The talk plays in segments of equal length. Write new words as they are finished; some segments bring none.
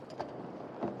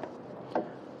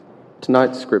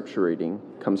Tonight's scripture reading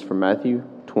comes from Matthew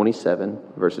 27,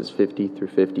 verses 50 through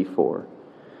 54.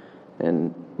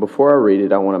 And before I read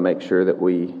it, I want to make sure that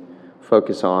we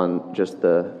focus on just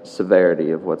the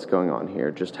severity of what's going on here,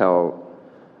 just how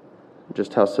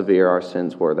severe our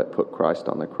sins were that put Christ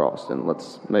on the cross, and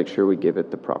let's make sure we give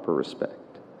it the proper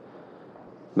respect.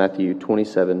 Matthew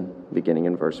 27, beginning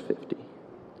in verse 50.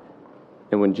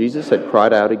 And when Jesus had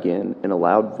cried out again in a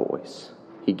loud voice,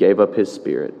 he gave up his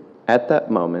spirit. At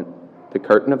that moment, the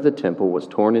curtain of the temple was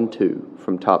torn in two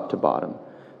from top to bottom.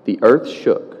 The earth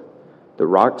shook, the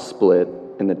rocks split,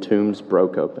 and the tombs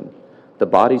broke open. The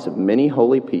bodies of many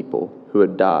holy people who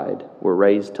had died were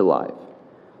raised to life.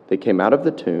 They came out of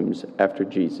the tombs after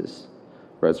Jesus'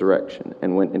 resurrection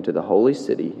and went into the holy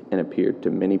city and appeared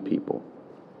to many people.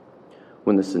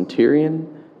 When the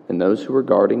centurion and those who were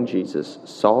guarding Jesus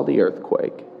saw the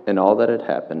earthquake and all that had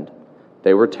happened,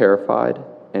 they were terrified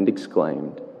and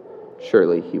exclaimed,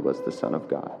 "Surely he was the Son of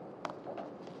God."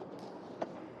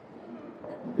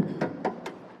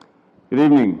 Good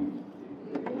evening.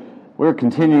 We're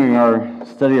continuing our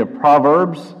study of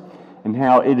Proverbs and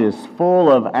how it is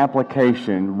full of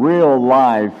application, real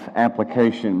life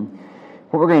application.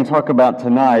 What we're going to talk about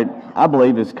tonight, I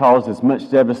believe, has caused as much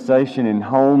devastation in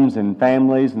homes and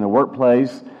families and the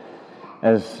workplace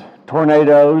as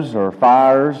tornadoes or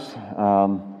fires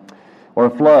or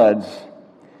floods.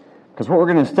 Because what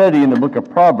we're going to study in the book of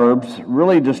Proverbs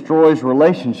really destroys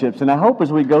relationships. And I hope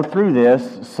as we go through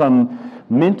this, some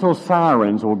mental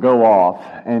sirens will go off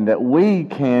and that we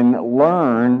can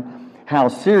learn how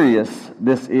serious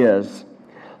this is.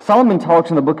 Solomon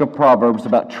talks in the book of Proverbs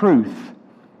about truth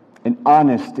and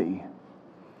honesty.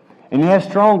 And he has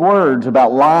strong words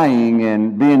about lying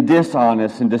and being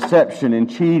dishonest and deception and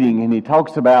cheating, and he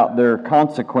talks about their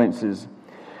consequences.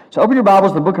 So open your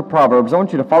Bibles to the book of Proverbs. I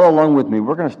want you to follow along with me.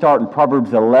 We're going to start in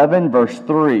Proverbs 11, verse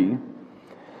 3.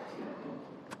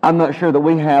 I'm not sure that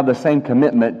we have the same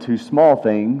commitment to small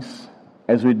things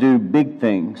as we do big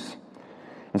things.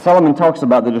 And Solomon talks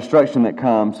about the destruction that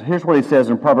comes. Here's what he says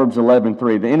in Proverbs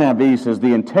 11:3. The NIV says,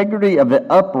 "The integrity of the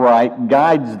upright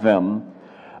guides them,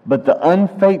 but the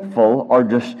unfaithful are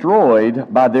destroyed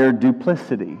by their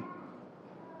duplicity."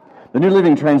 The New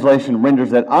Living Translation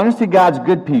renders that honesty guides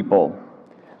good people.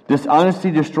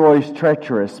 Dishonesty destroys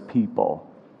treacherous people.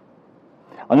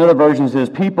 Another version says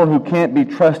people who can't be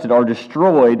trusted are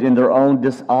destroyed in their own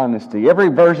dishonesty. Every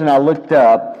version I looked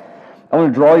up, I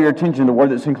want to draw your attention to the word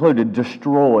that's included,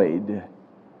 destroyed.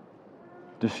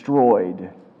 Destroyed.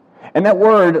 And that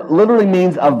word literally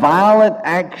means a violent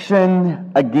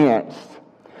action against.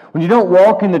 When you don't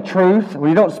walk in the truth, when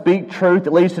you don't speak truth,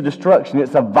 it leads to destruction.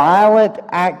 It's a violent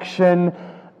action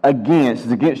against.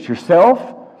 It's against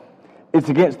yourself. It's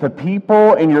against the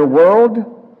people in your world.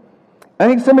 I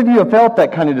think some of you have felt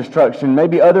that kind of destruction.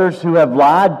 Maybe others who have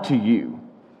lied to you.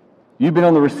 You've been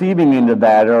on the receiving end of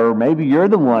that, or maybe you're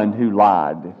the one who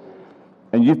lied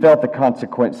and you felt the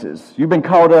consequences. You've been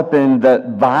caught up in the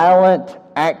violent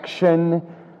action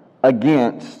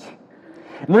against.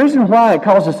 And the reason why it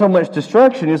causes so much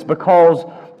destruction is because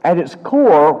at its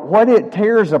core, what it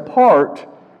tears apart,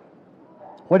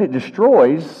 what it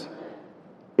destroys,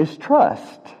 is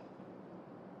trust.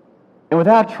 And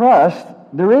without trust,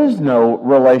 there is no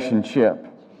relationship.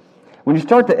 When you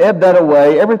start to ebb that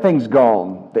away, everything's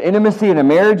gone. The intimacy in a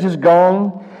marriage is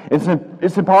gone.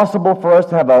 It's impossible for us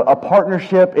to have a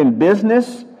partnership in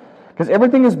business because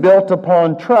everything is built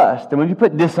upon trust. And when you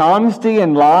put dishonesty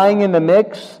and lying in the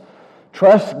mix,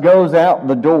 trust goes out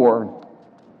the door.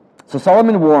 So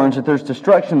Solomon warns that there's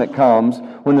destruction that comes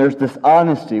when there's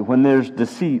dishonesty, when there's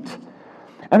deceit.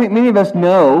 I think many of us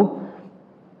know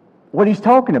what he's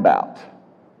talking about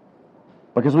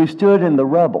because we stood in the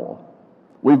rubble.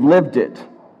 We've lived it.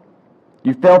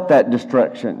 You felt that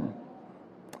destruction.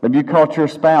 Have you caught your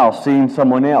spouse seeing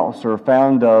someone else or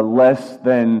found a less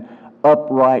than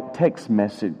upright text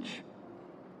message?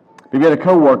 Have you had a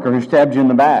coworker who stabbed you in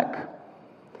the back?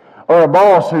 Or a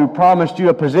boss who promised you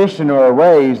a position or a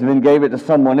raise and then gave it to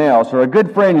someone else? Or a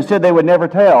good friend who said they would never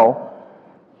tell,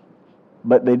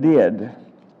 but they did?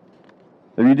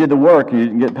 Or you did the work and you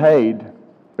didn't get paid?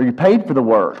 Or you paid for the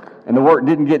work and the work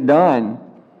didn't get done?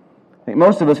 I think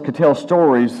most of us could tell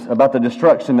stories about the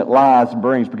destruction that lies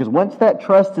brings, because once that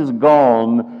trust is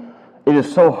gone, it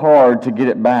is so hard to get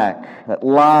it back. That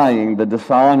lying, the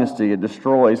dishonesty, it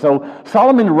destroys. So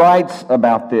Solomon writes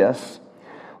about this.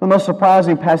 One of the most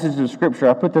surprising passages of Scripture,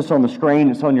 I put this on the screen,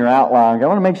 it's on your outline. I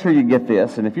want to make sure you get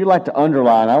this. And if you'd like to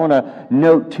underline, I want to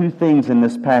note two things in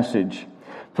this passage.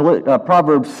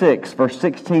 Proverbs 6, verse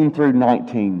 16 through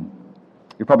 19.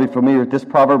 You're probably familiar with this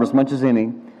proverb as much as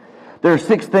any. There are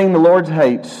 6 things the Lord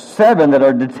hates, 7 that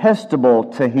are detestable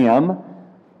to Him.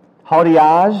 Haughty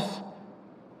eyes,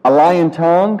 a lying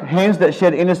tongue, hands that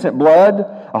shed innocent blood,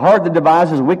 a heart that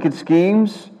devises wicked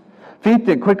schemes, feet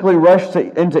that quickly rush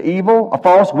into evil, a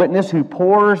false witness who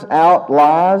pours out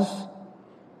lies,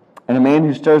 and a man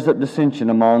who stirs up dissension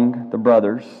among the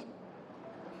brothers.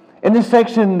 In this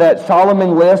section that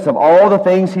Solomon lists of all the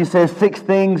things, he says 6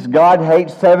 things God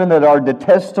hates, 7 that are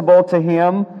detestable to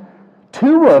Him.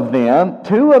 2 of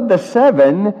the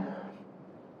 7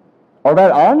 are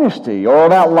about honesty or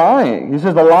about lying. He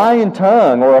says the lying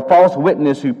tongue or a false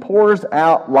witness who pours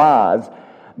out lies.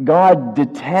 God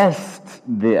detests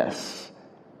this,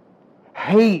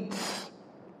 hates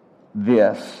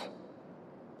this.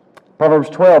 Proverbs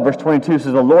 12, verse 22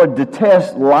 says, the Lord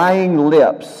detests lying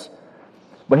lips,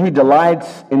 but He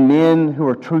delights in men who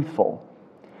are truthful.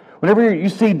 Whenever you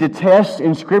see detest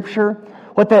in Scripture,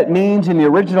 what that means in the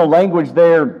original language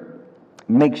there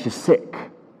makes you sick,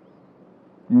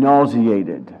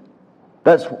 nauseated.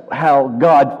 That's how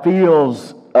God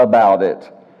feels about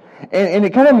it. And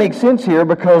it kind of makes sense here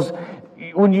because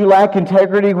when you lack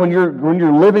integrity, when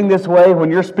you're living this way,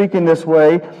 when you're speaking this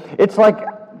way, it's like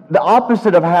the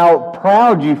opposite of how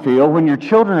proud you feel when your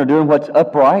children are doing what's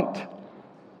upright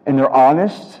and they're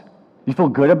honest. You feel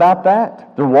good about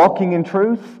that. They're walking in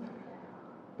truth.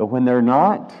 But when they're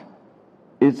not,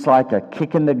 it's like a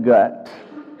kick in the gut.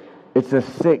 It's a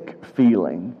sick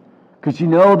feeling. Because you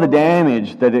know the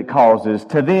damage that it causes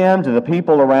to them, to the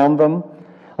people around them.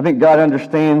 I think God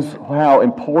understands how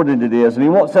important it is, and He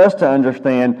wants us to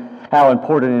understand how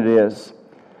important it is.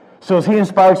 So as He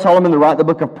inspired Solomon to write the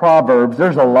book of Proverbs,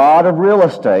 there's a lot of real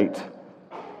estate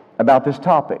about this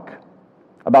topic,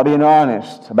 about being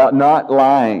honest, about not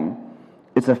lying.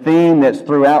 It's a theme that's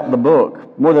throughout the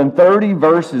book. More than 30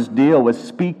 verses deal with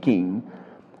speaking,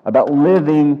 about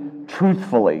living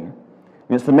truthfully. And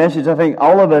it's the message I think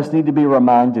all of us need to be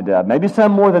reminded of. Maybe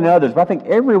some more than others, but I think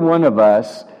every one of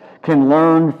us can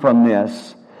learn from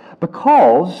this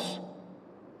because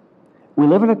we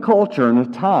live in a culture and a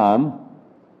time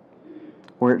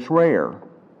where it's rare.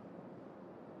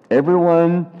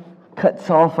 Everyone cuts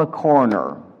off a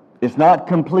corner. It's not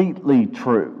completely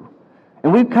true.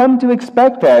 And we've come to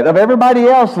expect that of everybody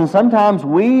else, and sometimes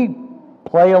we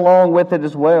play along with it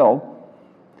as well.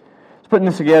 Putting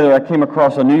this together, I came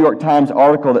across a New York Times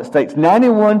article that states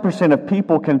 91% of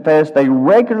people confess they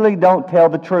regularly don't tell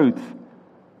the truth.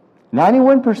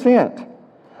 91%.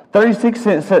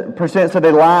 36% said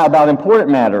they lie about important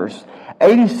matters.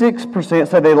 86%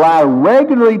 said they lie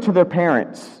regularly to their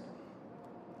parents.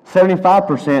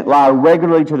 75% lie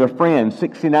regularly to their friends.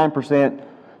 69%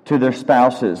 to their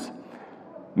spouses.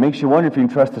 Makes you wonder if you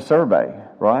can trust the survey,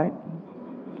 right?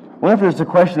 What if there's a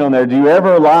question on there, do you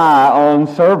ever lie on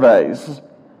surveys?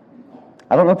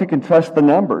 I don't know if you can trust the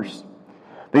numbers.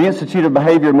 The Institute of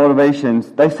Behavior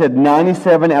Motivations, they said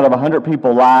 97 out of 100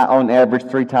 people lie on average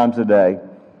 3 times a day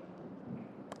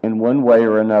in one way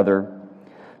or another.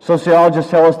 Sociologists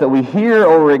tell us that we hear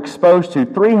or are exposed to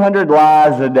 300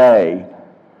 lies a day.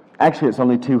 Actually, it's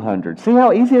only 200. See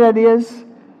how easy that is?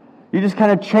 You just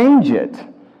kind of change it.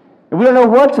 And we don't know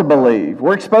what to believe.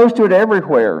 We're exposed to it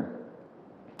everywhere.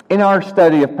 In our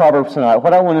study of Proverbs tonight,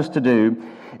 what I want us to do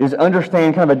is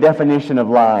understand kind of a definition of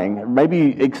lying.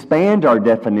 Maybe expand our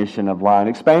definition of lying.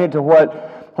 Expand it to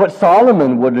what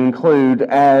Solomon would include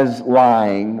as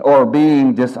lying or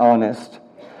being dishonest.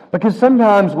 Because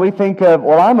sometimes we think of,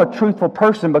 well, I'm a truthful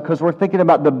person because we're thinking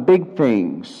about the big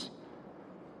things.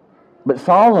 But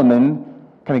Solomon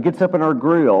kind of gets up in our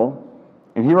grill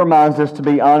and he reminds us to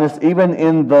be honest even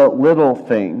in the little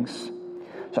things.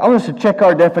 So I want us to check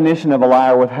our definition of a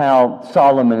liar with how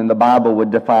Solomon in the Bible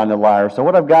would define a liar. So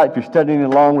what I've got, if you're studying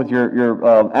along with your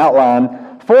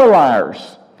outline, 4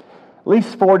 liars. At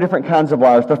least 4 different kinds of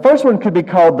liars. The first one could be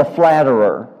called the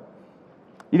flatterer.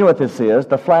 You know what this is,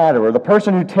 the flatterer, the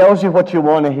person who tells you what you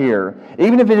want to hear,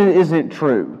 even if it isn't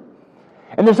true.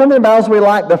 And there's something about us we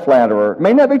like the flatterer. It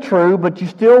may not be true, but you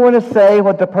still want to say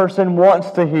what the person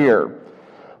wants to hear,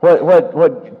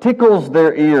 what tickles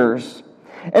their ears.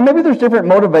 And maybe there's different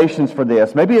motivations for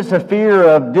this. Maybe it's a fear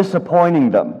of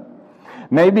disappointing them.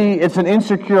 Maybe it's an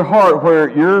insecure heart where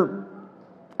you're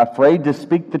afraid to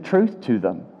speak the truth to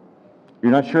them.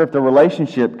 You're not sure if the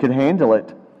relationship could handle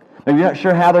it. Maybe you're not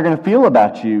sure how they're going to feel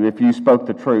about you if you spoke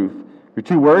the truth. You're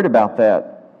too worried about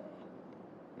that.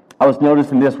 I was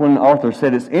noticing this. One author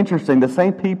said it's interesting. The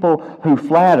same people who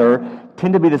flatter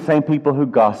tend to be the same people who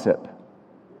gossip.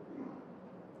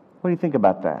 What do you think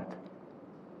about that?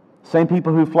 Same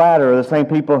people who flatter are the same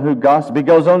people who gossip. He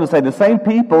goes on to say the same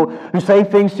people who say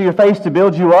things to your face to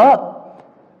build you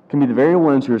up can be the very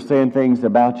ones who are saying things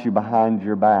about you behind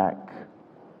your back.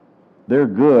 They're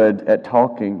good at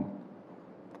talking.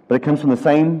 But it comes from the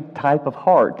same type of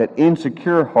heart, that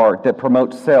insecure heart that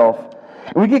promotes self.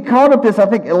 And we get caught up in this, I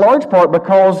think, in large part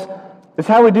because it's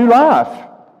how we do life.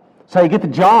 It's how you get the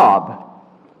job.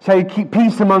 It's how you keep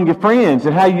peace among your friends.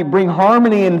 And how you bring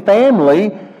harmony in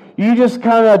family. You just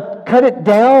kind of cut it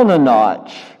down a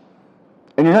notch.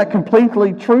 And you're not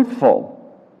completely truthful.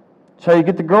 It's how you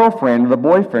get the girlfriend or the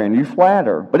boyfriend. You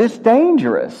flatter. But it's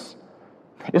dangerous.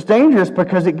 It's dangerous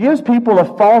because it gives people a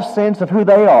false sense of who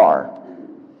they are.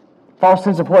 False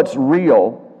sense of what's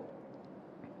real.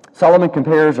 Solomon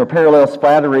compares or parallels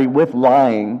flattery with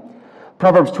lying.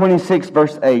 Proverbs 26,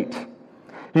 verse 8.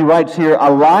 He writes here,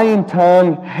 a lying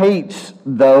tongue hates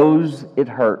those it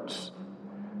hurts.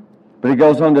 But he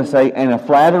goes on to say, and a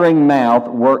flattering mouth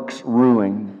works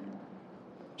ruin.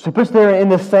 So he puts there in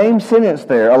the same sentence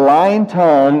there, a lying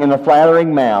tongue and a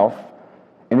flattering mouth,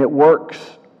 and it works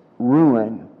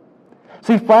ruin.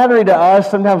 See, flattery to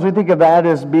us, sometimes we think of that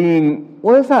as being,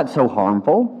 well, it's not so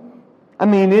harmful. I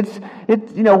mean, it's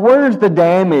where's the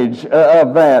damage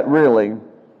of that, really?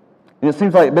 And it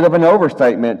seems like a bit of an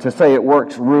overstatement to say it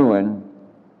works ruin.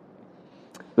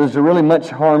 Is there really much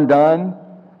harm done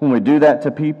when we do that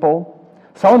to people?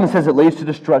 Solomon says it leads to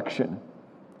destruction.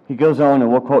 He goes on, and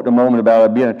we'll quote in a moment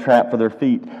about it being a trap for their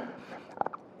feet.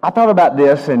 I thought about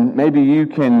this, and maybe you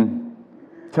can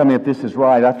tell me if this is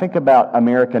right. I think about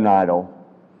American Idol.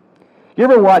 You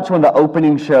ever watch one of the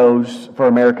opening shows for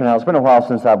American Idol? It's been a while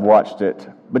since I've watched it.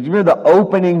 But you remember the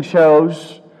opening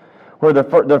shows where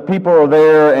the people are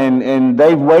there and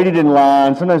they've waited in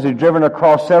line. Sometimes they've driven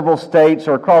across several states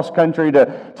or across country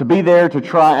to be there to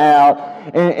try out.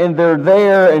 And they're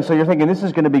there, and so you're thinking, this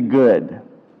is going to be good.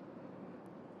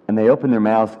 And they open their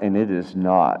mouths, and it is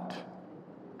not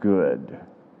good.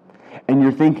 And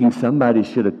you're thinking somebody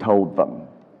should have told them.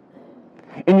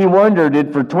 And you wonder,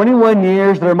 did for 21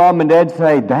 years their mom and dad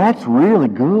say, that's really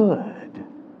good?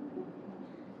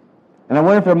 And I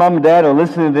wonder if their mom and dad are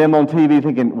listening to them on TV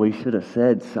thinking, we should have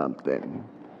said something.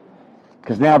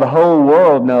 Because now the whole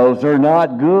world knows they're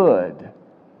not good.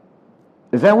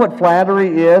 Is that what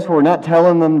flattery is, where we're not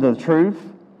telling them the truth?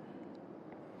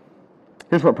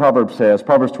 Here's what Proverbs says.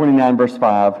 Proverbs 29, verse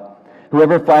 5.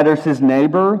 Whoever flatters his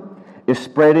neighbor is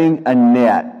spreading a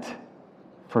net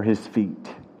for his feet.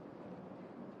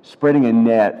 Spreading a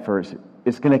net for his,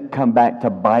 it's going to come back to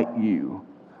bite you,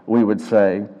 we would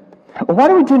say. Why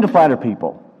do we tend to flatter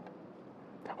people?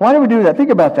 Why do we do that? Think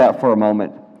about that for a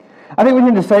moment. I think we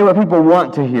tend to say what people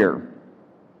want to hear,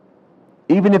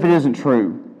 even if it isn't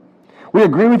true. We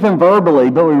agree with them verbally,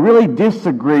 but we really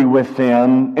disagree with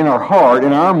them in our heart,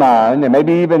 in our mind, and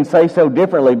maybe even say so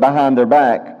differently behind their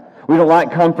back. We don't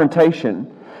like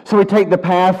confrontation. So we take the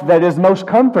path that is most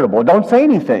comfortable. Don't say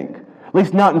anything, at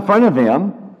least not in front of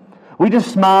them. We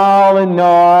just smile and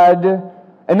nod,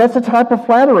 and that's a type of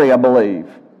flattery, I believe.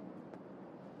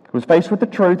 When faced with the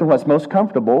truth and what's most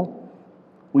comfortable,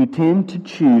 we tend to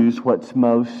choose what's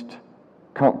most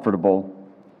comfortable.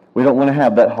 We don't want to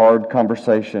have that hard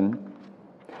conversation.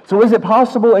 So is it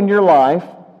possible in your life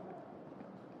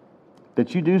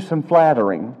that you do some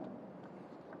flattering?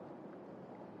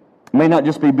 It may not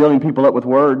just be building people up with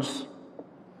words.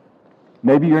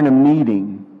 Maybe you're in a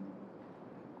meeting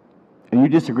and you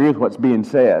disagree with what's being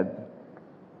said,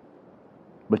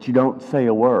 but you don't say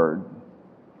a word.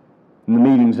 And the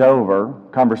meeting's over,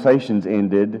 conversation's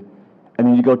ended, and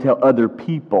then you go tell other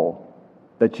people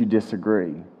that you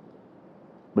disagree.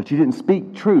 But you didn't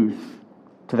speak truth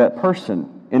to that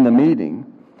person in the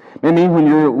meeting. Maybe when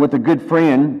you're with a good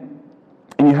friend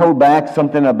and you hold back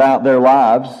something about their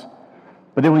lives,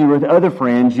 but then when you're with other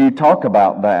friends, you talk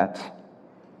about that.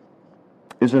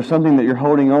 Is there something that you're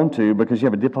holding on to because you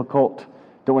have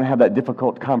don't want to have that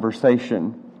difficult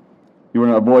conversation? You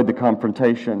want to avoid the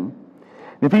confrontation.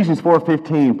 In Ephesians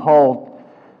 4:15, Paul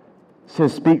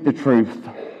says, speak the truth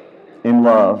in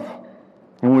love.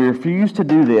 And when we refuse to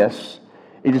do this,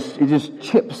 it just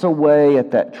chips away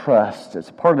at that trust. It's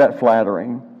part of that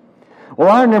flattering. Well,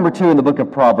 our number 2 in the book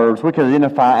of Proverbs, we can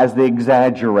identify as the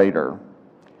exaggerator.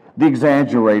 The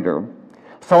exaggerator.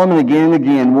 Solomon again and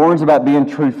again warns about being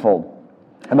truthful,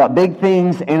 about big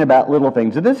things and about little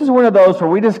things. And this is one of those where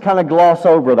we just kind of gloss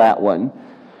over that one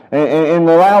and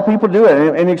allow people to do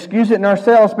it and excuse it in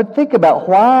ourselves. But think about,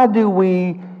 why do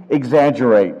we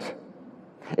exaggerate?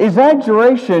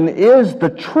 Exaggeration is the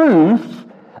truth.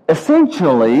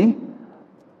 Essentially,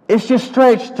 it's just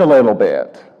stretched a little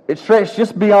bit. It's stretched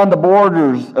just beyond the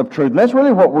borders of truth. And that's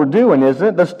really what we're doing, isn't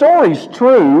it? The story's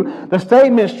true. The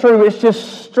statement's true. It's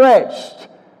just stretched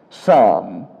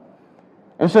some.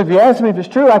 And so if you ask me if it's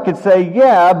true, I could say,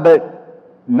 yeah,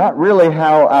 but not really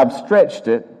how I've stretched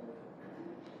it.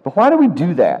 But why do we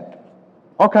do that?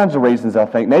 All kinds of reasons, I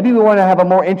think. Maybe we want to have a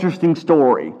more interesting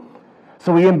story,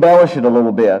 so we embellish it a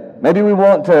little bit. Maybe we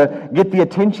want to get the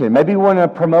attention. Maybe we want to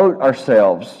promote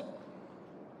ourselves.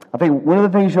 I think one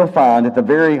of the things you'll find at the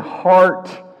very heart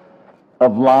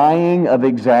of lying, of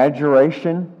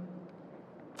exaggeration,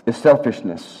 is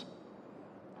selfishness.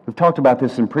 We've talked about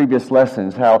this in previous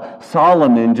lessons, how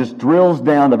Solomon just drills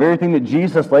down the very thing that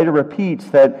Jesus later repeats,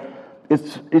 that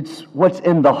it's what's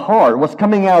in the heart. What's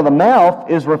coming out of the mouth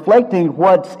is reflecting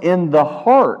what's in the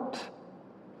heart.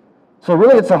 So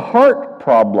really it's a heart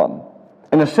problem.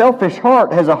 And a selfish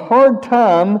heart has a hard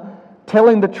time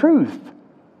telling the truth.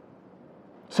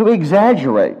 So we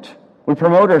exaggerate. We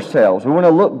promote ourselves. We want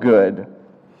to look good.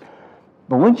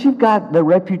 But once you've got the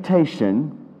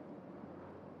reputation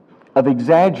of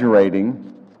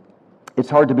exaggerating, it's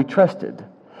hard to be trusted.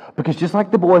 Because just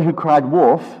like the boy who cried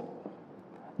wolf,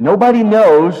 nobody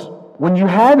knows when you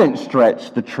haven't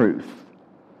stretched the truth.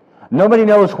 Nobody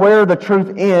knows where the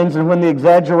truth ends and when the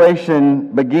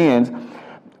exaggeration begins.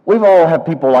 We've all had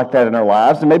people like that in our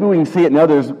lives, and maybe we can see it in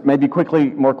others maybe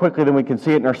more quickly than we can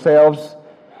see it in ourselves.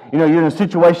 You know, you're in a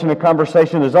situation, a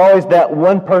conversation, there's always that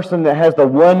one person that has the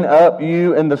one-up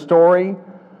you in the story,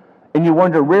 and you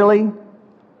wonder, really?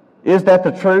 Is that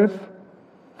the truth?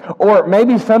 Or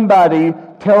maybe somebody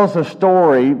tells a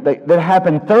story that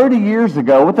happened 30 years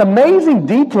ago with amazing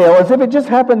detail as if it just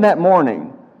happened that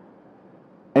morning.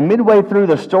 And midway through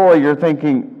the story, you're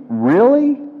thinking,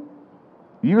 really?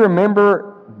 You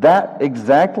remember that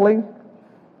exactly?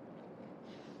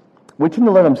 We tend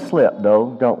to let them slip,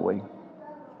 though, don't we?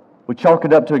 We chalk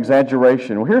it up to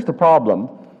exaggeration. Well, here's the problem.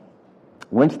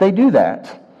 Once they do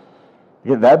that,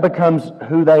 that becomes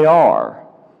who they are.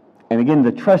 And again,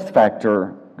 the trust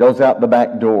factor goes out the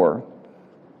back door.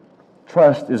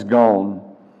 Trust is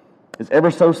gone. It's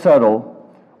ever so subtle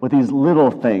with these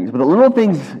little things. But the little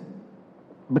things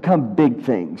become big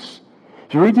things.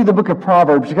 If you read through the book of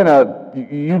Proverbs, you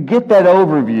get that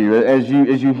overview as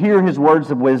you hear his words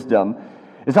of wisdom.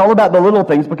 It's all about the little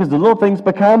things because the little things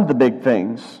become the big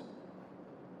things.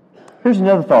 Here's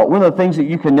another thought. One of the things that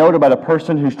you can note about a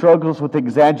person who struggles with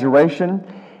exaggeration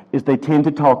is they tend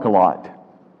to talk a lot.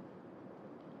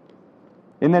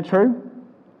 Isn't that true?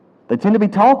 They tend to be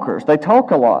talkers. They talk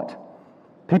a lot.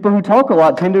 People who talk a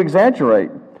lot tend to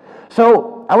exaggerate.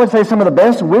 So I would say some of the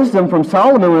best wisdom from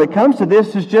Solomon when it comes to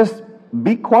this is just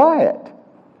be quiet.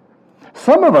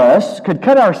 Some of us could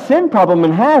cut our sin problem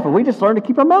in half if we just learn to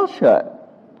keep our mouth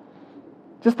shut.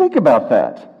 Just think about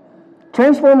that.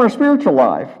 Transform our spiritual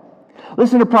life.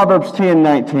 Listen to Proverbs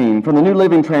 10:19 from the New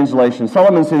Living Translation.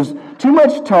 Solomon says, "Too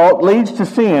much talk leads to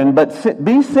sin, but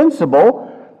be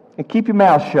sensible and keep your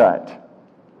mouth shut."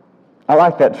 I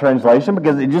like that translation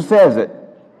because it just says it.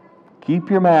 Keep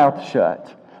your mouth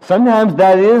shut. Sometimes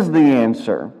that is the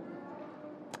answer.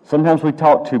 Sometimes we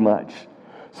talk too much.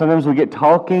 Sometimes we get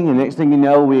talking, and next thing you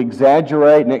know, we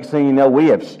exaggerate. Next thing you know, we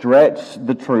have stretched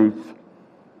the truth.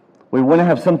 We want to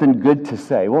have something good to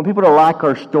say. We want people to like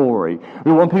our story.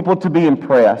 We want people to be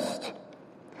impressed.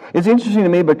 It's interesting to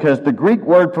me because the Greek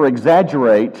word for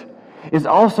exaggerate is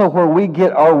also where we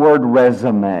get our word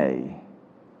resume.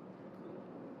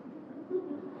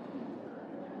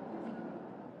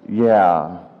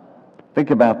 Yeah.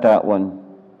 Think about that one.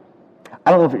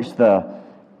 I don't know if it's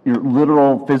your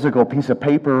literal physical piece of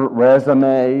paper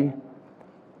resume,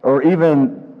 or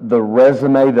even the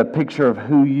resume, the picture of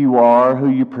who you are, who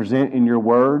you present in your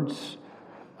words,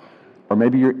 or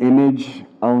maybe your image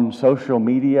on social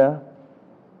media,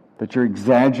 that you're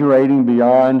exaggerating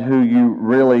beyond who you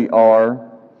really are.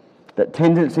 That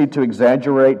tendency to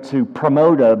exaggerate to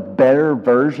promote a better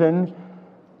version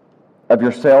of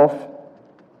yourself,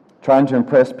 trying to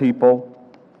impress people.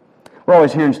 We're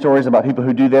always hearing stories about people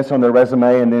who do this on their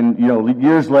resume, and then,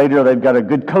 years later they've got a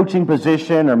good coaching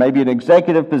position or maybe an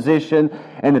executive position,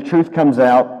 and the truth comes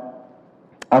out.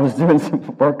 I was doing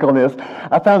some work on this.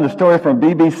 I found a story from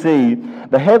BBC.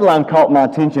 The headline caught my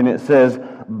attention. It says,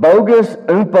 "Bogus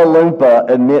Oompa Loompa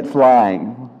admits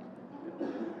lying."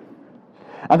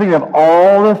 I think of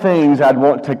all the things I'd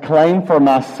want to claim for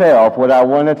myself, would I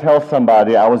want to tell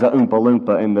somebody I was an Oompa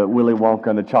Loompa in the Willy Wonka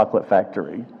and the Chocolate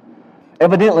Factory.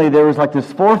 Evidently, there was like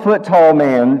this 4-foot-tall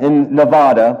man in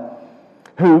Nevada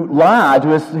who lied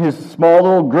to his small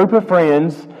little group of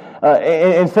friends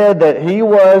and said that he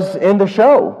was in the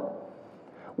show.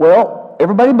 Well,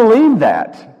 everybody believed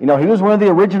that. He was one of the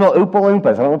original Oompa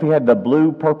Loompas. I don't know if he had the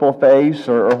blue-purple face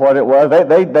or what it was.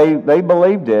 They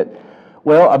believed it.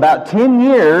 Well, about 10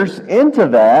 years into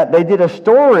that, they did a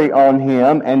story on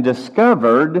him and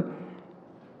discovered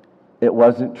it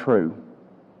wasn't true.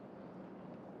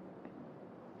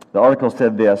 The article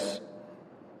said this.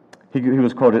 He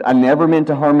was quoted, "I never meant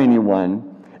to harm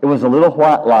anyone. It was a little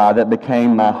white lie that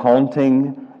became my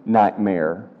haunting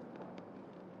nightmare."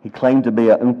 He claimed to be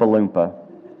a Oompa Loompa.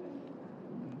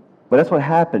 But that's what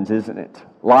happens, isn't it?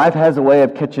 Life has a way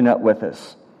of catching up with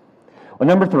us. Well,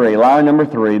 liar number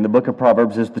three in the book of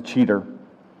Proverbs is the cheater.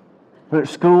 Whether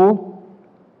it's school,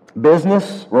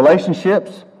 business,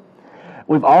 relationships,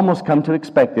 we've almost come to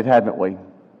expect it, haven't we?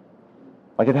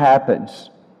 Like it happens.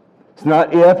 It's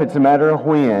not if, it's a matter of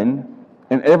when.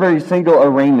 In every single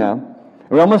arena.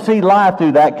 We almost see life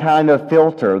through that kind of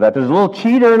filter, that there's a little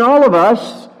cheater in all of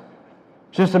us.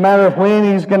 It's just a matter of when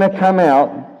he's going to come out.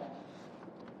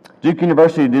 Duke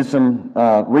University did some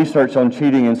research on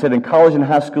cheating and said in college and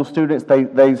high school students,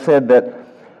 they said that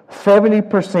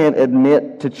 70%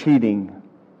 admit to cheating.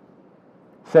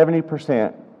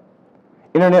 70%.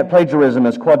 Internet plagiarism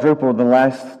has quadrupled in the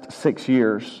last 6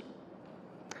 years.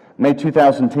 May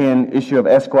 2010 issue of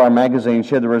Esquire magazine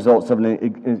shared the results of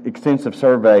an extensive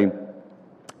survey.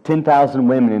 10,000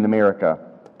 women in America.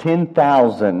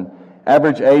 10,000.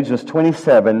 Average age was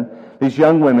 27. These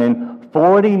young women,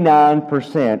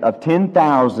 49% of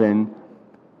 10,000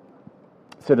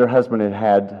 said their husband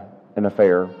had an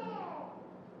affair,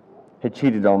 had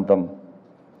cheated on them.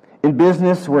 In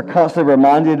business, we're constantly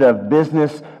reminded of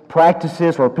business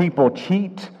practices where people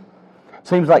cheat.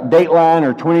 Seems like Dateline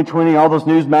or 2020, all those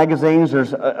news magazines,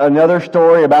 there's another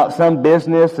story about some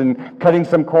business and cutting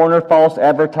some corner, false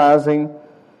advertising.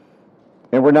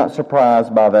 And we're not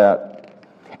surprised by that.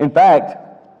 In fact,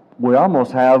 we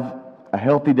almost have a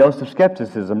healthy dose of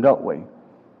skepticism, don't we?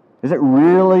 Is it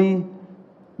really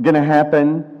going to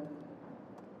happen?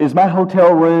 Is my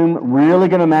hotel room really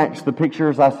going to match the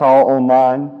pictures I saw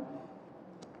online?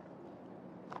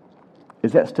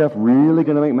 Is that stuff really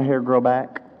going to make my hair grow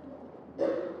back?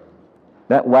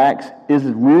 That wax, is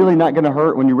it really not going to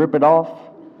hurt when you rip it off?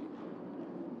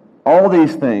 All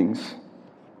these things.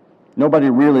 Nobody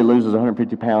really loses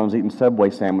 150 pounds eating Subway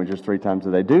sandwiches 3 times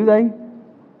a day, do they?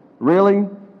 Really?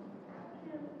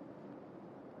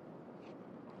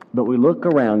 But we look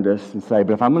around us and say,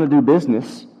 but if I'm going to do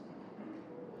business,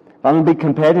 if I'm going to be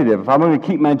competitive, if I'm going to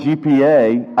keep my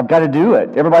GPA, I've got to do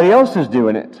it. Everybody else is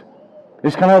doing it.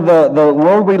 It's kind of the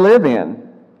world we live in.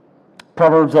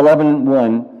 Proverbs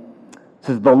 11:1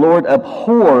 says, "The Lord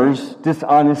abhors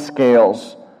dishonest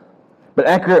scales, but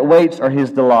accurate weights are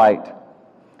His delight."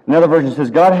 Another version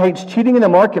says, "God hates cheating in the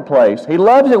marketplace. He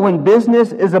loves it when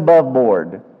business is above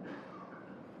board."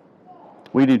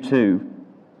 We do too.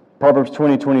 Proverbs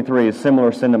 20:23 is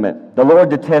similar sentiment. "The Lord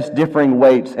detests differing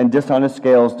weights, and dishonest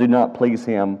scales do not please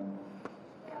Him."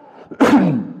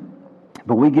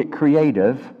 But we get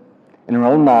creative in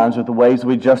our own minds with the ways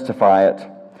we justify it.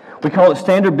 We call it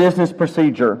standard business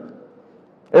procedure.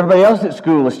 Everybody else at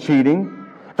school is cheating.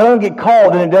 If I don't get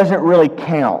called, then it doesn't really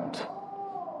count.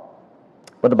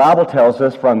 But the Bible tells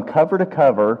us from cover to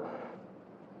cover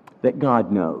that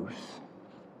God knows.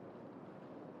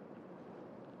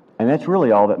 And that's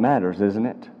really all that matters, isn't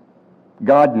it?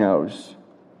 God knows.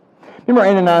 Remember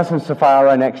Ananias and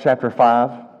Sapphira in Acts chapter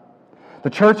 5? The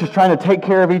church is trying to take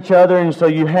care of each other, and so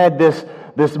you had this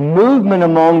movement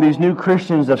among these new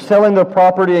Christians of selling their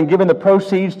property and giving the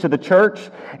proceeds to the church.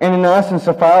 Ananias and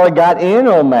Sapphira got in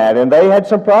on that, and they had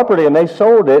some property, and they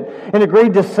sold it, and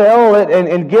agreed to sell it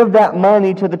and give that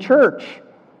money to the church,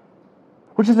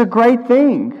 which is a great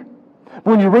thing.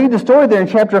 When you read the story there in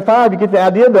chapter 5, you get the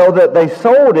idea, though, that they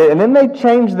sold it, and then they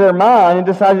changed their mind and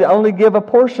decided to only give a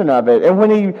portion of it. And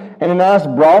when Ananias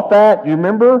brought that, you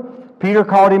remember? Peter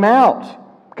called him out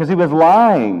because he was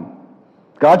lying.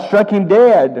 God struck him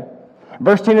dead.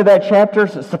 Verse 10 of that chapter,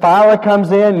 Sapphira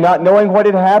comes in not knowing what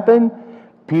had happened.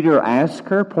 Peter asked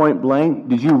her point blank,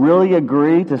 "Did you really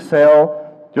agree to sell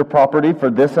your property for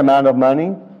this amount of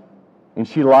money?" And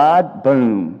she lied.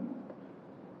 Boom.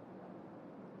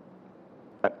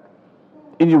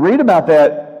 And you read about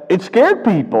that, it scared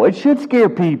people. It should scare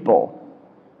people.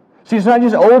 See, it's not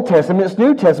just Old Testament, it's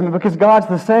New Testament because God's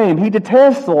the same. He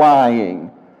detests lying.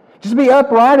 Just be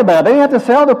upright about it. They didn't have to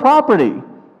sell the property.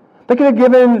 They could have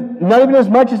given not even as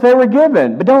much as they were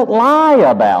given. But don't lie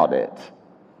about it.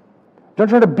 Don't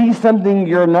try to be something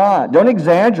you're not. Don't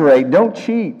exaggerate. Don't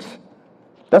cheat.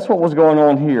 That's what was going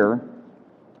on here.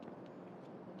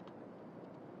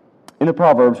 In the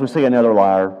Proverbs, we see another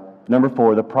liar. Number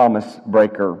 4, the promise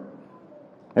breaker.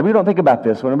 And we don't think about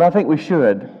this one, but I think we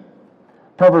should.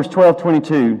 Proverbs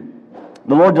 12:22.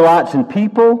 "The Lord delights in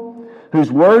people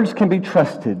whose words can be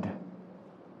trusted."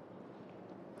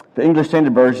 The English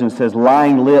Standard Version says,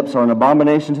 "Lying lips are an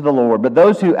abomination to the Lord, but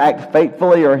those who act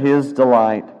faithfully are His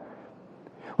delight."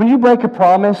 When you break a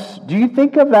promise, do you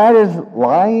think of that as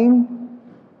lying?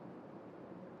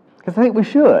 Because I think we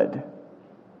should.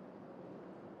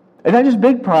 And not just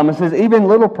big promises, even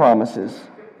little promises.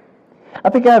 I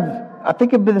think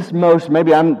of this most,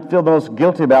 maybe I feel the most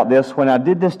guilty about this when I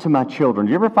did this to my children.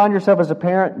 Do you ever find yourself as a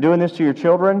parent doing this to your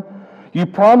children? You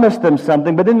promise them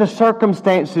something, but then the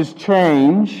circumstances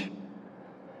change.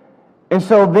 And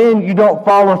so then you don't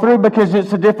follow through because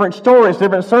it's a different story, it's a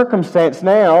different circumstance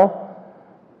now.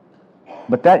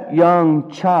 But that young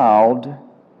child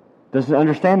doesn't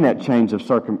understand that change of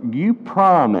circumstance. You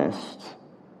promised,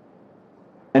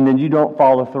 and then you don't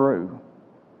follow through.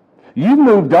 You've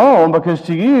moved on because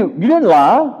to you didn't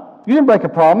lie. You didn't break a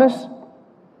promise.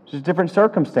 It's just a different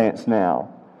circumstance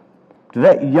now. To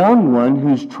that young one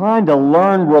who's trying to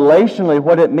learn relationally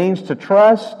what it means to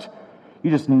trust,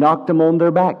 you just knocked them on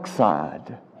their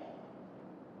backside.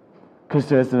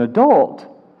 Because as an adult,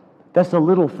 that's a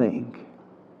little thing.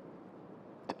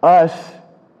 To us,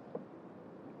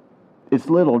 it's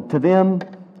little. To them,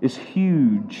 it's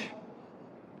huge.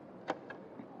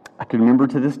 I can remember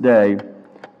to this day,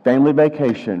 family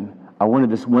vacation, I wanted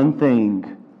this one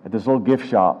thing at this little gift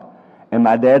shop. And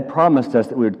my dad promised us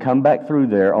that we would come back through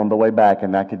there on the way back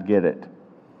and I could get it.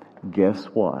 Guess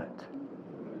what?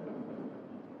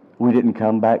 We didn't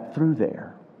come back through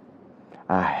there.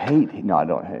 I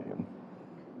don't hate him.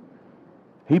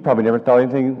 He probably never thought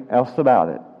anything else about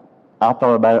it. I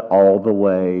thought about it all the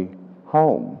way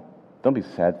home. Don't be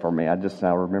sad for me. I just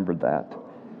now remembered that.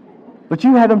 But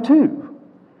you had them too.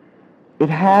 It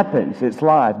happens. It's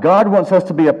life. God wants us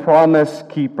to be a promise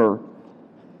keeper.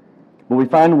 But we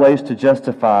find ways to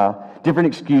justify different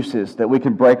excuses that we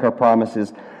can break our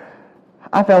promises.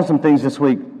 I found some things this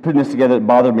week, putting this together, that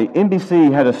bothered me.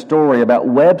 NBC had a story about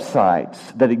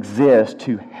websites that exist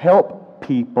to help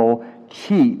people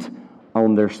cheat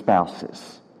on their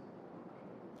spouses.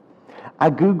 I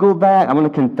Googled that. I'm going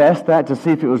to confess that to see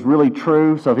if it was really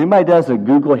true. So if anybody does a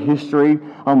Google history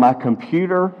on my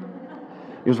computer,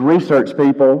 is research,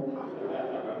 people.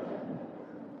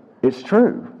 It's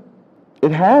true. It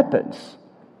happens.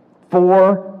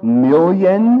 4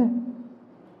 million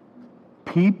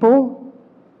people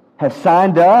have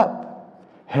signed up,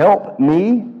 help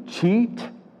me cheat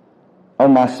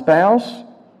on my spouse.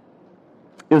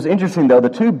 It was interesting, though, the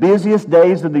 2 busiest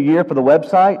days of the year for the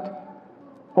website,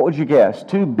 what would you guess?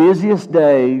 2 busiest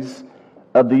days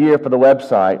of the year for the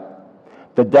website,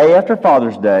 the day after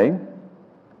Father's Day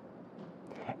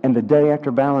and the day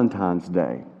after Valentine's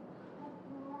Day.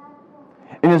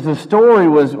 And as the story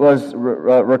was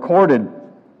recorded,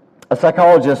 a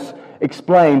psychologist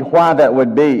explained why that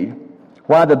would be.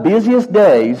 Why the busiest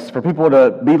days for people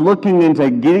to be looking into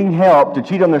getting help to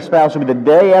cheat on their spouse would be the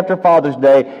day after Father's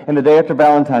Day and the day after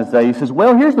Valentine's Day. He says,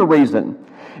 well, here's the reason.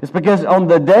 It's because on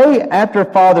the day after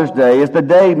Father's Day is the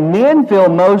day men feel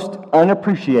most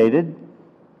unappreciated,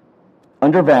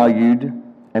 undervalued,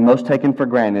 and most taken for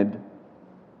granted.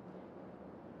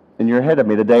 And you're ahead of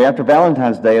me. The day after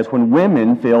Valentine's Day is when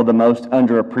women feel the most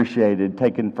underappreciated,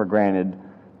 taken for granted,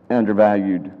 and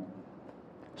undervalued.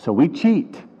 So we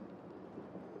cheat,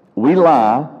 we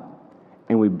lie,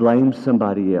 and we blame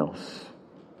somebody else.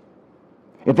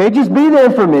 If they'd just be there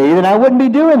for me, then I wouldn't be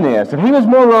doing this. If he was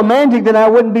more romantic, then I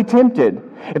wouldn't be tempted.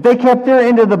 If they kept their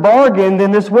end of the bargain,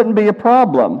 then this wouldn't be a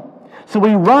problem. So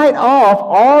we write off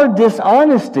our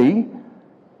dishonesty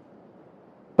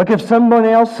because of someone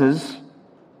else's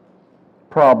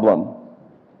problem,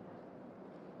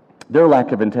 their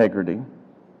lack of integrity.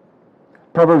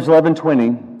 Proverbs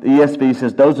 11:20, the ESV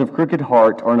says, those of crooked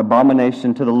heart are an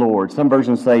abomination to the Lord. Some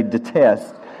versions say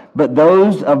detest, but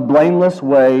those of blameless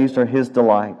ways are his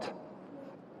delight.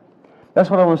 That's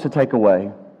what I want us to take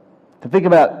away. To think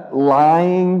about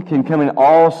lying can come in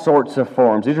all sorts of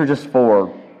forms. These are just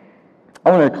 4.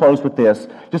 I want to close with this.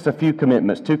 Just a few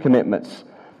commitments, 2 commitments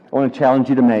I want to challenge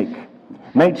you to make.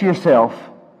 Make to yourself.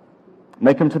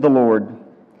 Make them to the Lord.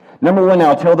 Number 1,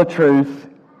 I'll tell the truth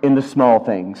in the small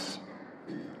things.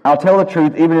 I'll tell the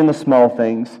truth even in the small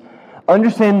things.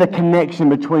 Understand the connection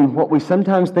between what we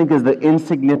sometimes think is the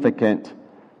insignificant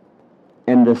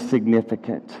and the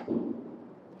significant.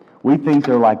 We think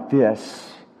they're like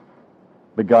this,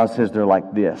 but God says they're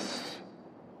like this.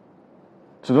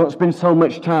 So don't spend so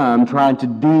much time trying to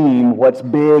deem what's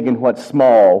big and what's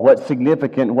small, what's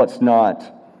significant and what's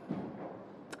not.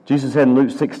 Jesus said in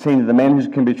Luke 16 that the man who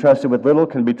can be trusted with little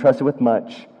can be trusted with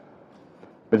much.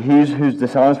 But he who's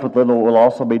dishonest with little will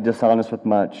also be dishonest with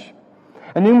much.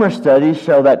 And numerous studies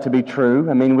show that to be true.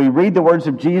 I mean, we read the words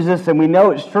of Jesus and we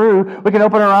know it's true. We can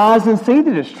open our eyes and see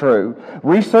that it's true.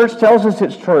 Research tells us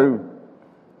it's true.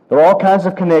 There are all kinds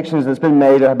of connections that's been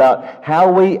made about how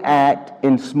we act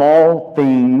in small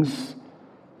things,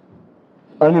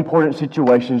 unimportant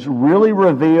situations, really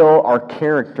reveal our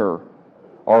character,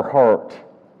 our heart,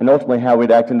 and ultimately how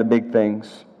we'd act in the big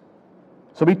things.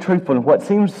 So be truthful in what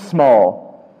seems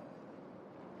small.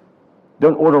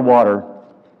 Don't order water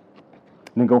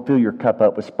and then go fill your cup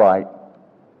up with Sprite.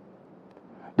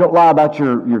 Don't lie about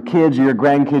your kids' or your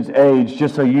grandkids' age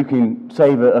just so you can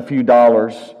save a few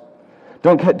dollars.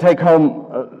 Don't take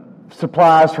home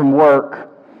supplies from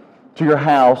work to your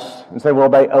house and say, well,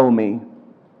 they owe me.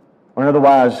 Or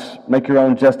otherwise, make your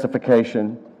own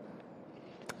justification.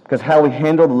 Because how we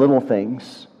handle the little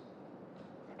things,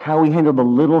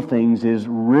 is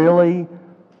really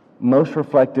most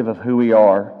reflective of who we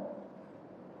are.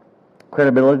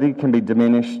 Credibility can be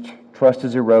diminished, trust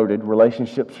is eroded,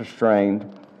 relationships are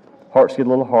strained, hearts get a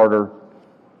little harder,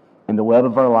 and the web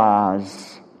of our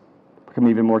lives become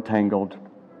even more tangled.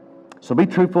 So be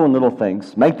truthful in little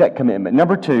things. Make that commitment.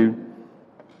 Number 2,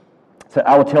 say,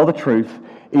 I will tell the truth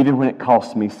even when it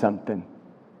costs me something.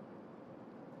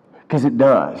 Because it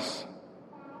does.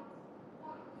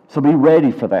 So be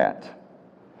ready for that.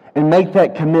 And make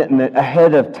that commitment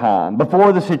ahead of time,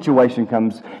 before the situation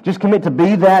comes. Just commit to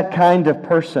be that kind of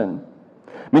person.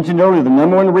 I mentioned earlier, the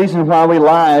number one reason why we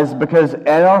lie is because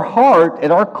at our heart,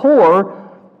 at our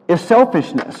core, is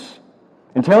selfishness.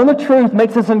 And telling the truth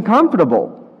makes us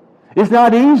uncomfortable. It's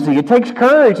not easy. It takes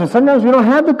courage, and sometimes we don't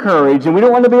have the courage, and we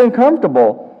don't want to be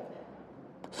uncomfortable.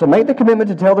 So make the commitment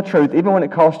to tell the truth, even when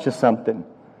it costs you something.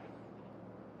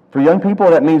 For young people,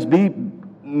 that means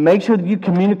make sure that you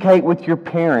communicate with your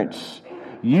parents.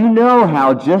 You know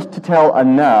how just to tell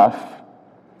enough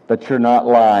that you're not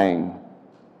lying,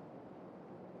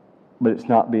 but it's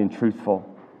not being truthful.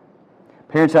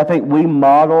 Parents, I think we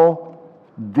model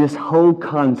this whole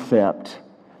concept.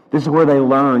 This is where they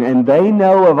learn, and they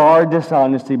know of our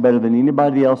dishonesty better than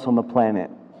anybody else on the planet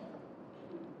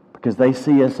because they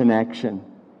see us in action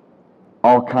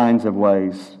all kinds of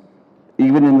ways,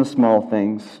 even in the small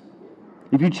things.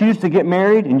 If you choose to get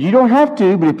married, and you don't have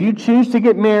to, but if you choose to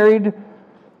get married,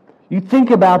 you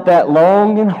think about that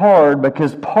long and hard,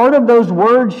 because part of those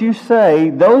words you say,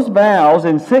 those vows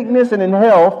in sickness and in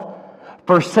health,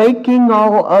 forsaking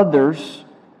all others,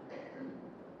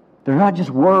 they're not just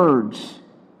words.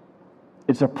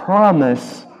 It's a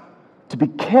promise to be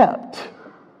kept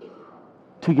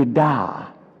till you die.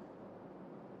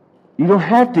 You don't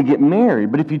have to get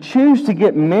married, but if you choose to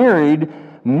get married,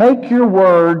 make your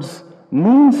words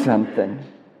mean something.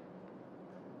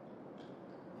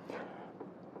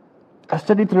 I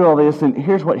studied through all this, and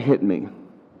here's what hit me.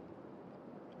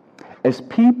 As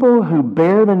people who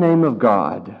bear the name of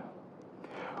God,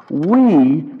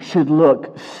 we should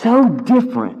look so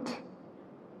different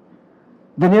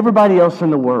than everybody else in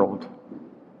the world.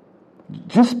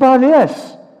 Just by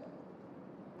this.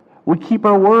 We keep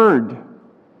our word.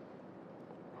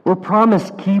 We're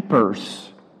promise keepers.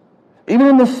 Even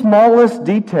in the smallest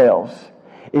details.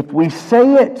 If we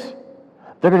say it,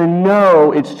 they're going to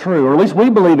know it's true, or at least we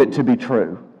believe it to be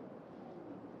true.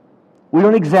 We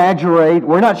don't exaggerate.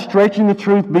 We're not stretching the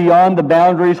truth beyond the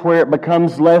boundaries where it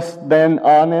becomes less than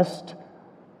honest.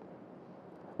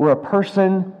 We're a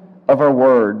person of our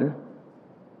word.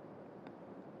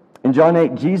 In John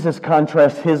 8, Jesus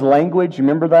contrasts his language. You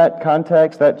remember that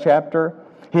context, that chapter?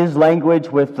 His language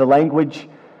with the language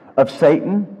of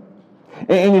Satan.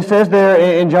 And he says there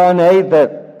in John 8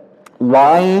 that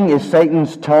lying is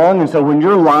Satan's tongue. And so when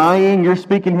you're lying, you're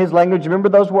speaking his language. Remember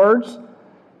those words?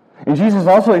 And Jesus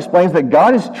also explains that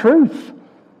God is truth.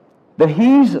 That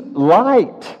he's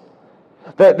light.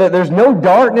 That there's no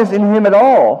darkness in him at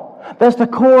all. That's the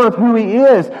core of who he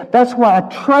is. That's why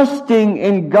trusting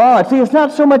in God. See, it's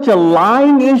not so much a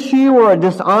lying issue or a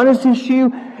dishonest issue.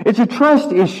 It's a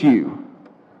trust issue.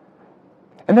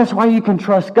 And that's why you can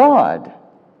trust God.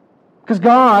 Because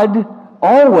God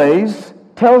always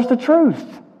tells the truth.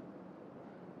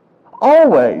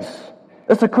 Always.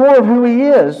 That's the core of who he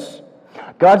is.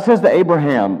 God says to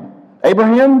Abraham,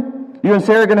 Abraham, you and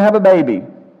Sarah are going to have a baby.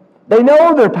 They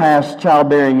know they're past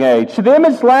childbearing age. To them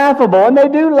it's laughable, and they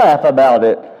do laugh about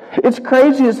it. It's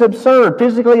crazy, it's absurd.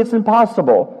 Physically it's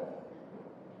impossible.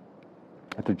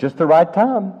 At just the right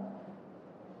time,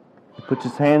 he puts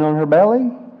his hand on her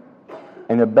belly,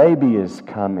 and a baby is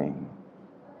coming.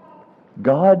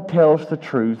 God tells the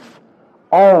truth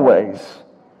always.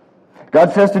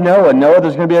 God says to Noah, Noah,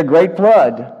 there's going to be a great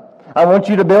flood. I want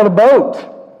you to build a boat.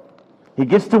 He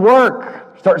gets to work.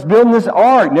 Starts building this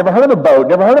ark. Never heard of a boat.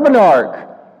 Never heard of an ark.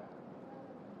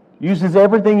 Uses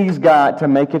everything he's got to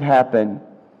make it happen.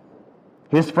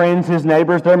 His friends, his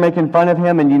neighbors, they're making fun of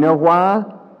him. And you know why?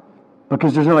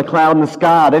 because there's not a cloud in the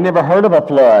sky. They never heard of a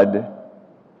flood.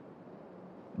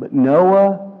 But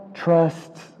Noah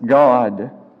trusts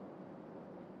God.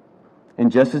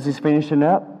 And just as he's finishing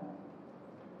up,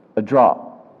 a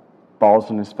drop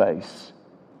falls on his face.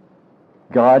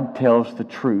 God tells the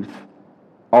truth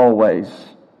always.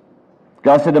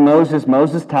 God said to Moses,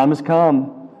 Moses, time has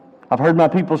come. I've heard my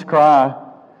people's cry.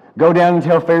 Go down and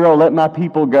tell Pharaoh, let my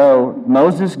people go.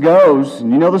 Moses goes.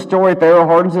 And you know the story. Pharaoh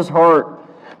hardens his heart.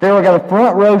 Pharaoh got a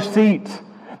front row seat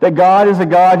that God is a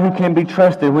God who can be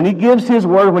trusted. When he gives his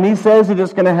word, when he says it,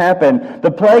 it's going to happen.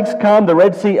 The plagues come. The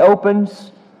Red Sea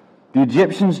opens. The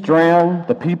Egyptians drown.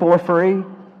 The people are free.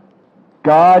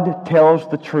 God tells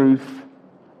the truth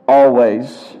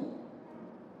always.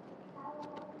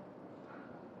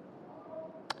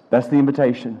 That's the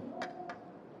invitation.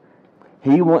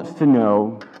 He wants to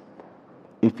know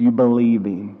if you believe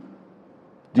him.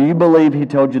 Do you believe he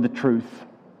told you the truth?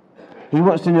 He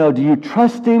wants to know, do you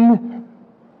trust him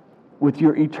with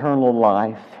your eternal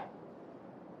life?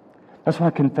 That's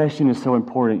why confession is so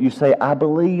important. You say, I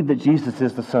believe that Jesus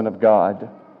is the Son of God.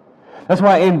 That's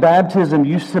why in baptism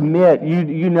you submit.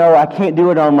 You know, I can't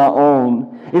do it on my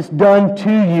own. It's done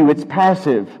to you. It's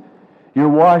passive. You're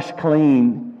washed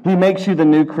clean. He makes you the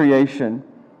new creation.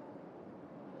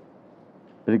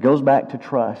 But it goes back to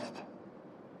trust.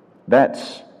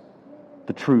 That's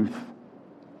the truth.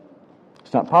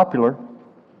 It's not popular.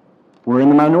 We're in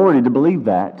the minority to believe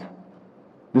that.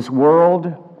 This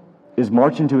world is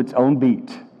marching to its own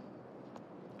beat.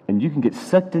 And you can get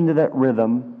sucked into that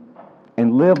rhythm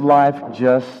and live life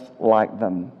just like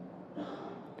them.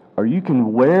 Or you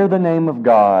can wear the name of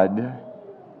God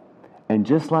and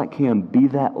just like him be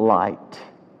that light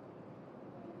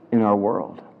in our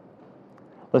world.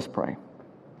 Let's pray.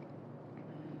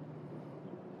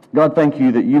 God, thank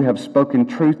you that you have spoken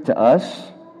truth to us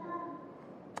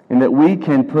and that we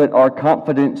can put our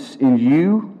confidence in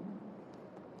you,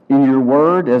 in your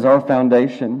word as our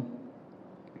foundation.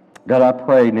 God, I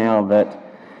pray now that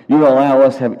you allow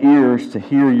us to have ears to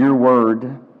hear your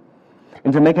word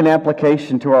and to make an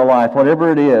application to our life, whatever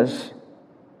it is.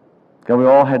 God, we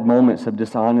all had moments of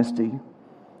dishonesty,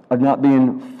 of not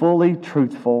being fully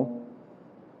truthful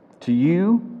to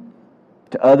you,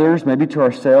 to others, maybe to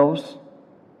ourselves.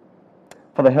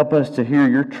 Father, help us to hear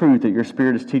your truth that your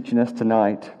Spirit is teaching us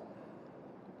tonight.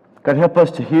 God, help us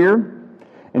to hear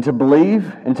and to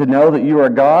believe and to know that you are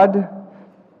God,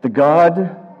 the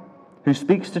God who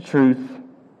speaks the truth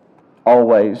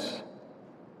always.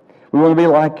 We want to be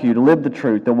like you, to live the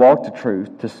truth, to walk the truth,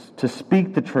 to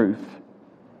speak the truth.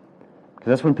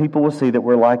 Because that's when people will see that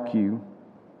we're like you.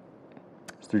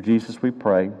 It's through Jesus we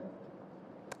pray.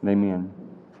 And amen.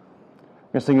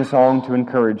 I'm going to sing a song to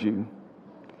encourage you.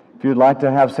 If you would like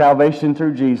to have salvation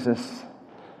through Jesus,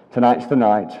 tonight's the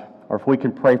night. Or if we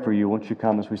can pray for you, won't you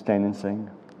come as we stand and sing?